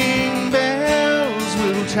morning bells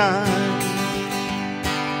will chime.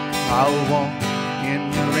 I'll walk in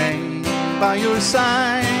the rain by your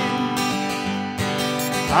side,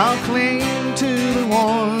 I'll cling to the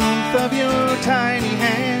warmth of your tiny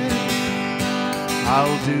hand.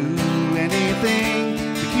 I'll do anything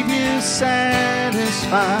to keep you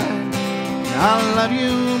satisfied. I'll love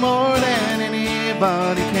you more than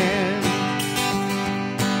anybody can.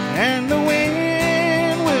 And the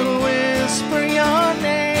wind will whisper your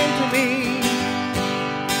name to me,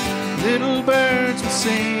 little birds will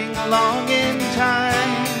sing along in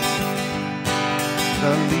time.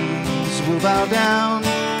 The leaves will bow down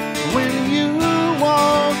when you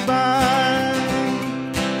walk by,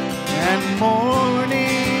 and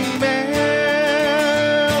morning bells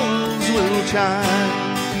will chime.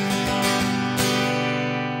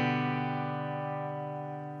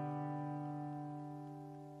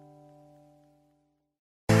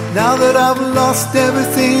 Now that I've lost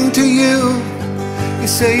everything to you, you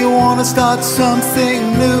say you want to start something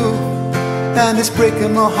new, and it's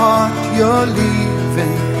breaking my heart you're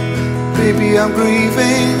leaving. Baby, I'm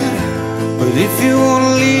grieving. But if you want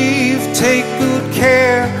to leave, take good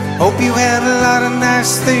care. Hope you had a lot of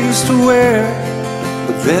nice things to wear,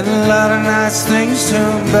 but then a lot of nice things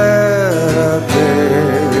turn bad out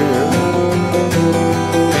there.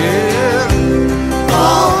 Yeah.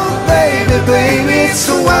 Oh, baby, baby, it's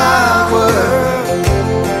a wild world.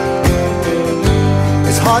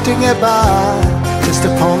 It's hard to get by just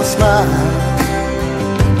upon a smile.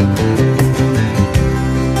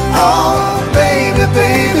 Oh, baby,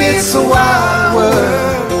 baby, it's a wild world.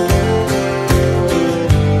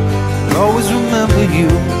 I'll always remember you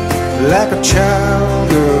like a child,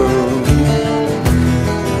 girl.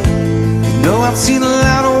 You know I've seen a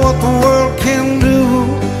lot of what the world can do,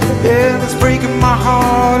 and it's breaking my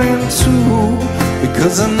heart in two,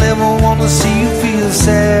 because I never want to see you feel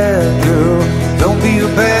sad, girl. Don't be a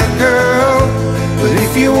bad girl. But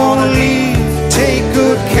if you want to leave, take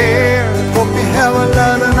good care. Hope you have a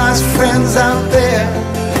lot of nice friends out there.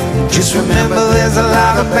 Just remember there's a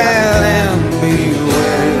lot of bad and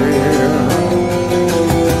beware.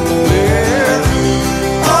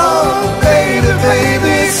 Oh, baby,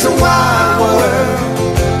 baby, it's a wild world.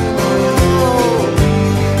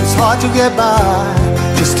 It's hard to get by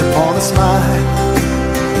just upon a smile.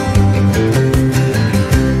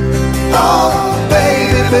 Oh,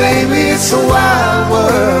 baby, baby, it's a wild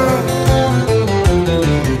world.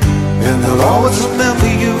 And I'll always remember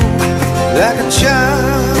you like a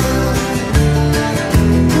child.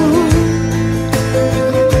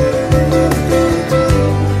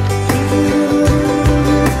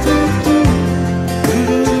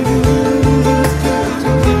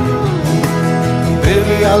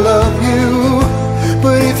 Baby, I love you,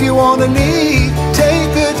 but if you want to leave,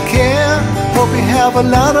 take good care. Hope you have a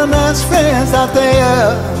lot of nice friends out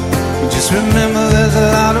there. Just remember there's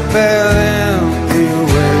a lot of bad and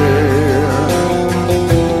beware.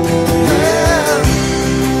 Yeah.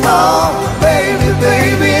 Oh, baby,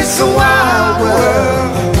 baby, it's a wild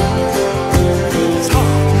world.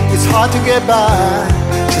 It's hard to get by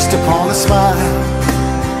just upon a smile.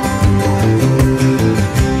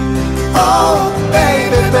 Oh,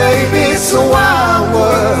 baby, baby, it's a wild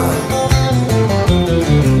world.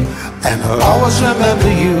 And I'll always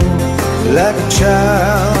remember you like a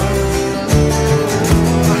child.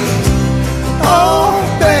 Oh,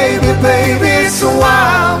 baby, baby, it's a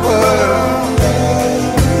wild world.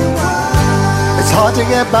 It's hard to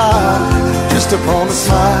get by just upon a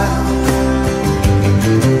smile.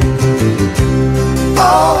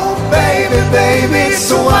 Oh, baby, baby,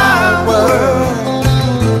 it's a wild world.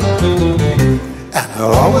 And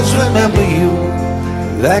I'll always remember you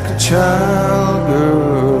like a child,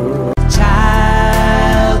 girl.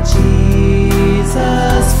 Child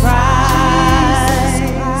Jesus Christ,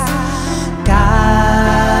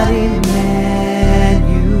 God Emmanuel.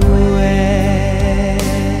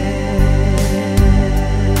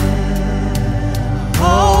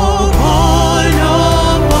 Oh, born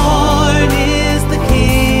of morning.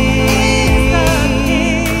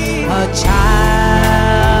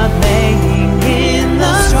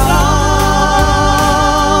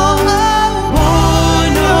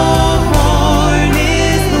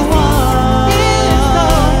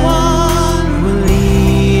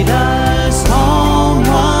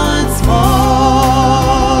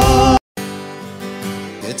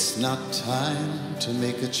 It's not time to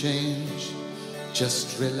make a change.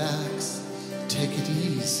 Just relax, take it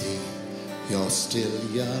easy. You're still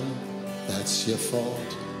young, that's your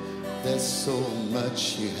fault. There's so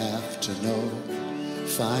much you have to know.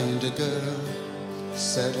 Find a girl,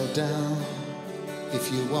 settle down.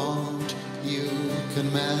 If you want, you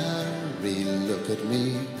can marry. Look at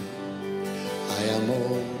me, I am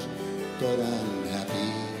old, but I'm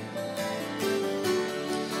happy.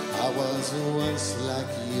 I was once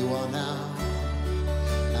like you are now,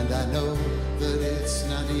 and I know that it's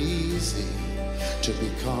not easy to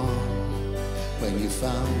be calm when you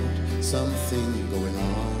found something going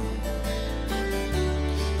on.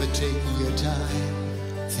 But take your time,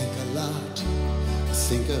 think a lot,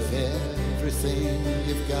 think of everything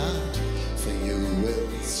you've got. For you will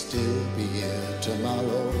still be here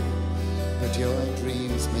tomorrow, but your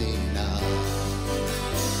dreams may not.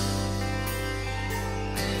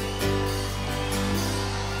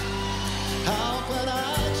 How could I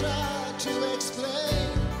try to explain?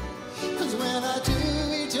 'Cause when I do,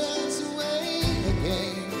 he turns away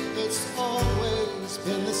again. It's always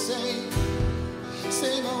been the same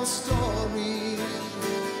old story.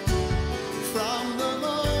 From the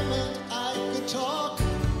moment I could talk,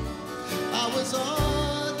 I was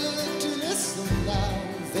ordered to listen. Now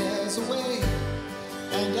there's a way,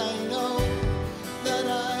 and I know that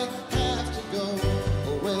I have to go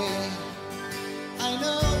away. I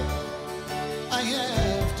know I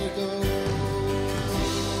have to go.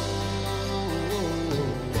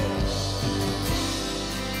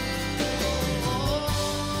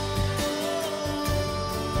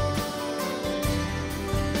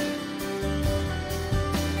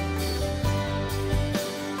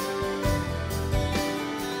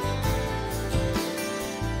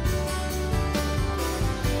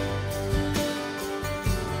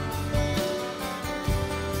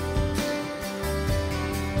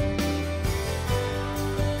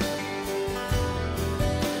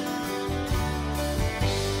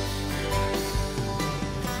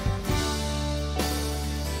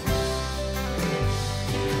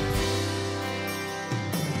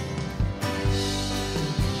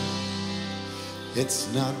 It's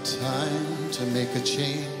not time to make a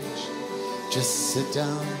change. Just sit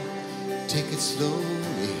down, take it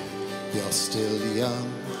slowly. You're still young,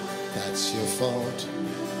 that's your fault.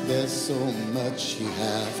 There's so much you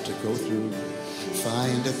have to go through.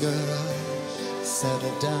 Find a girl,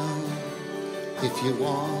 settle down. If you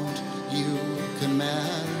want, you can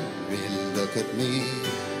marry. Look at me,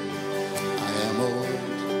 I am old,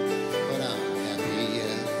 but I'm happy.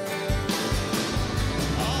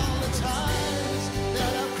 All the times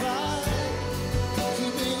that I've cried,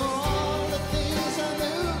 keeping all the things I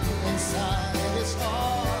knew inside. It's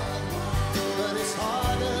hard, but it's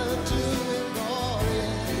harder to ignore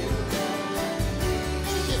it.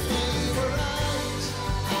 If they were right,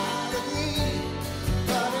 I'd agree,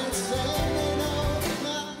 but instead they know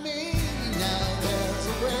not me. Now there's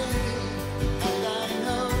a way, and I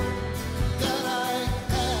know that I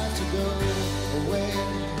have to go away.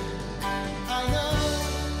 I know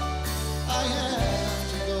I have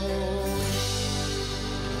to go.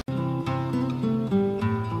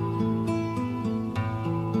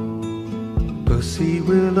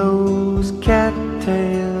 Pussywillows,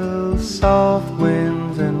 cattails, soft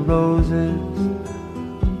winds and roses,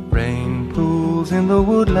 rain pools in the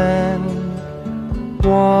woodland,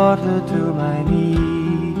 water to my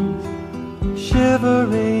knees,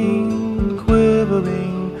 shivering,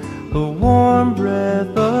 quivering, the warm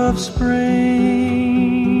breath of spring.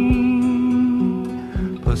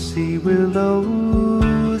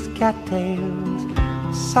 Pussywillows, cattails,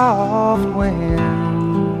 soft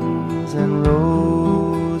winds and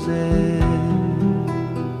roses.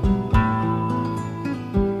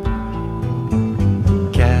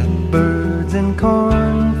 Catbirds and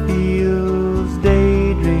cornfields,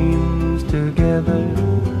 daydreams together,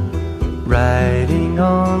 riding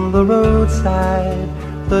on the roadside,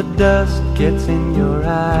 the dust gets in your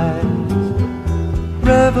eyes,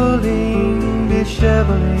 reveling,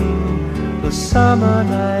 disheveling, the summer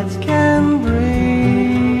nights can bring.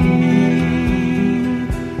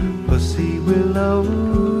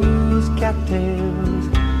 Pussywillows, cattails,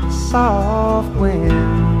 soft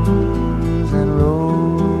winds and roses.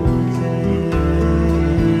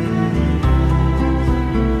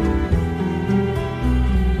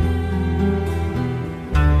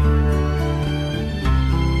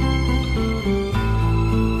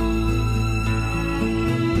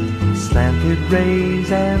 Slanted rays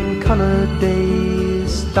and colored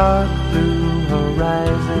days, dark blue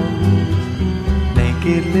horizons,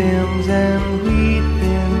 naked limbs and wheat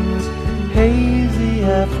bins, hazy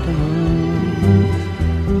afternoons,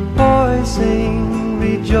 Boys sing,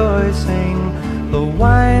 rejoicing, the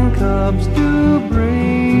wine cups do bring.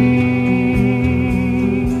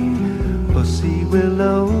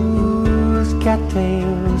 Pussywillows,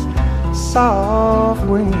 cattails, soft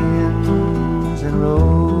winds and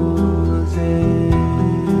roses.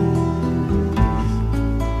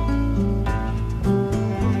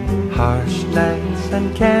 Harsh lights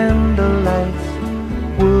and candlelights,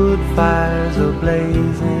 wood fires are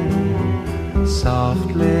blazing, soft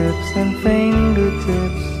lips and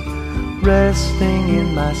fingertips resting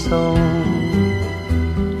in my soul,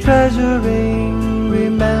 treasuring,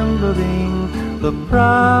 remembering the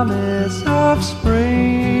promise of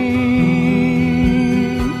spring.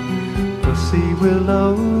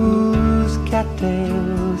 Pussywillows,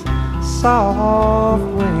 cattails, soft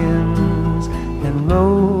winds and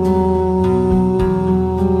roses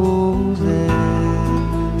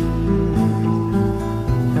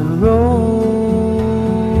and roses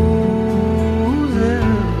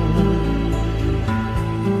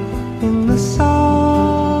in the soft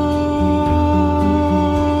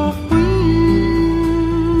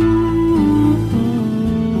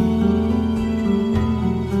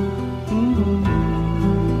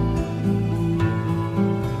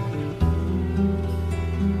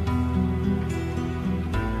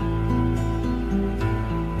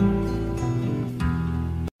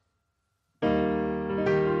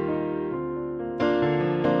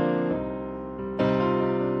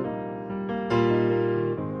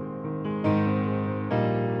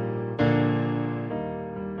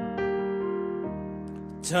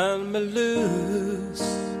Turn me loose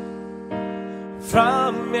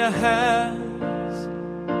from your hands,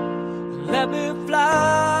 let me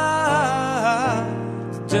fly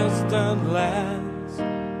to distant lands,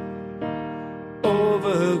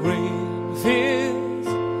 over green fields,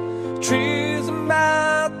 trees and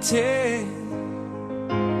mountains,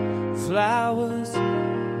 flowers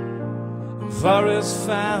and forest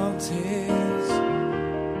fountains,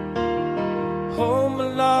 home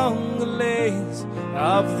along the lanes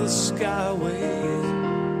of the skyways,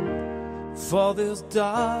 for this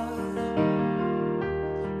dark,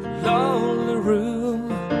 lonely room,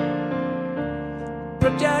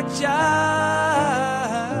 project shadows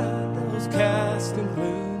casting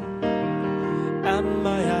gloom, and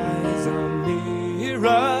my eyes are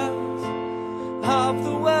mirrors of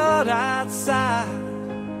the world outside.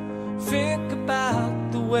 Think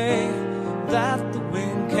about the way that the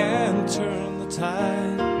wind can turn the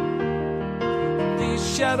tide. These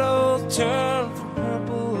shadows turn from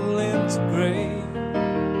purple into gray,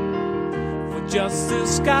 for just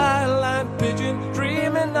this skyline pigeon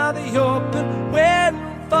dreaming of the open, waiting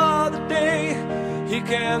for the day he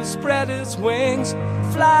can spread his wings,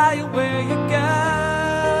 fly away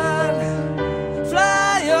again,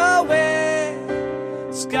 fly away.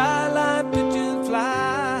 Skyline pigeon,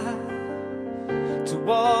 fly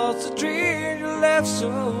towards the dream you left so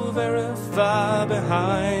very far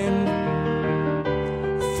behind.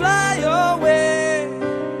 Fly away,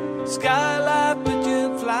 skyline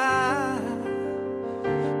pigeon, fly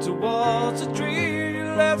towards a dream you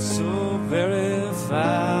left so very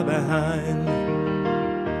far behind.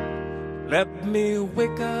 Let me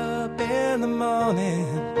wake up in the morning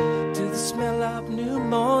to the smell of new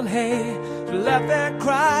mown hay, to laugh and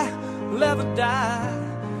cry, live or die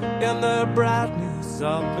in the brightness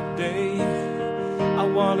of the day. I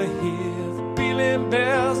want to hear the pealing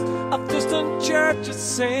bells of distant churches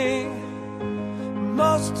sing.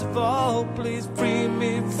 Most of all, please free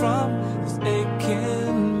me from this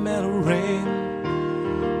aching metal ring.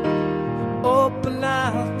 Open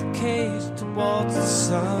out the cage towards the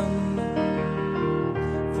sun,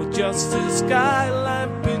 for just a skyline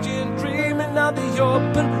pigeon dreaming of the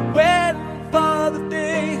open, waiting for the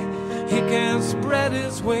day he can spread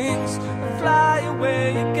his wings and fly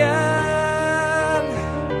away again.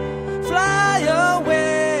 Fly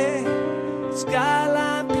away,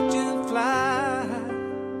 skyline pigeon, fly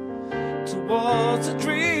towards a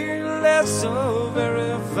dream left so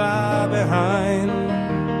very far behind.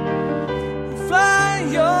 Fly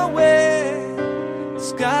away,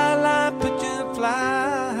 skyline pigeon,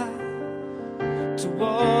 fly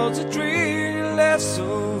towards a dream left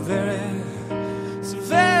so very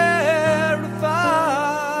far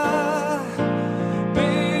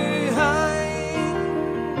behind.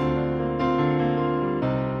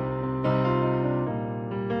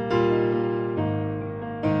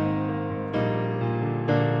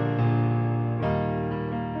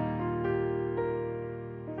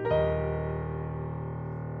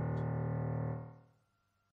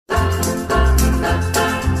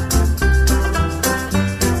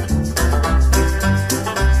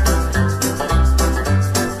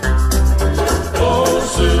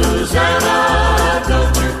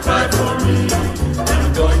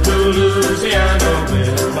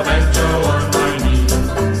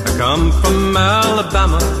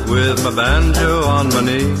 with my banjo on my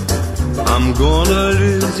knee. I'm going to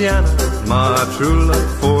Louisiana, my true love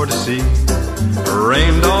for to see.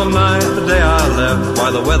 Rained all night the day I left,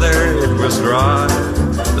 while the weather it was dry.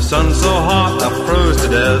 The sun so hot I froze to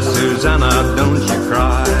death. Susana, don't you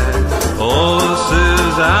cry. Oh,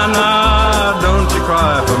 Susana, don't you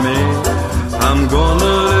cry for me. I'm going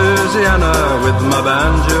to Louisiana with my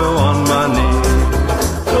banjo on my knee.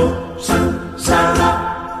 Oh, Susana,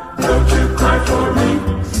 don't you cry for me.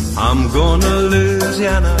 I'm going to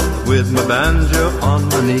Louisiana with my banjo on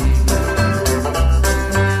my knee.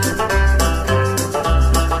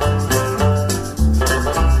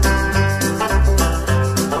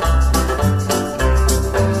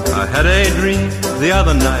 I had a dream the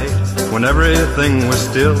other night when everything was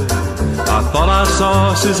still. I thought I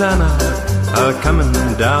saw Susana coming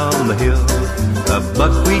down the hill. A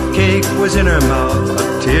buckwheat cake was in her mouth,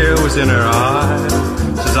 a tear was in her eye.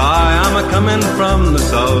 Says I'm a-coming from the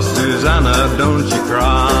south, Susana, don't you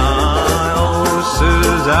cry. Oh,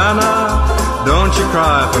 Susana, don't you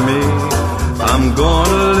cry for me. I'm going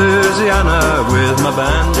to Louisiana with my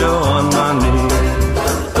banjo on my knee.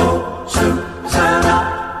 Oh, Susana,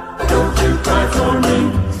 don't you cry for me.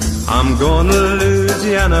 I'm going to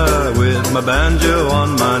Louisiana with my banjo on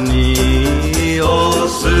my knee. Oh,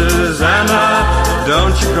 Susana,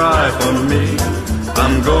 don't you cry for me.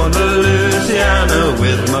 I'm going to Louisiana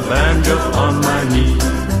with my banjo on my knee.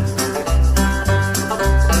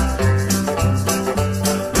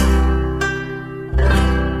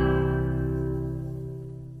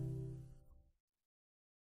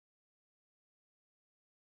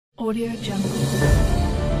 Audio Jungle.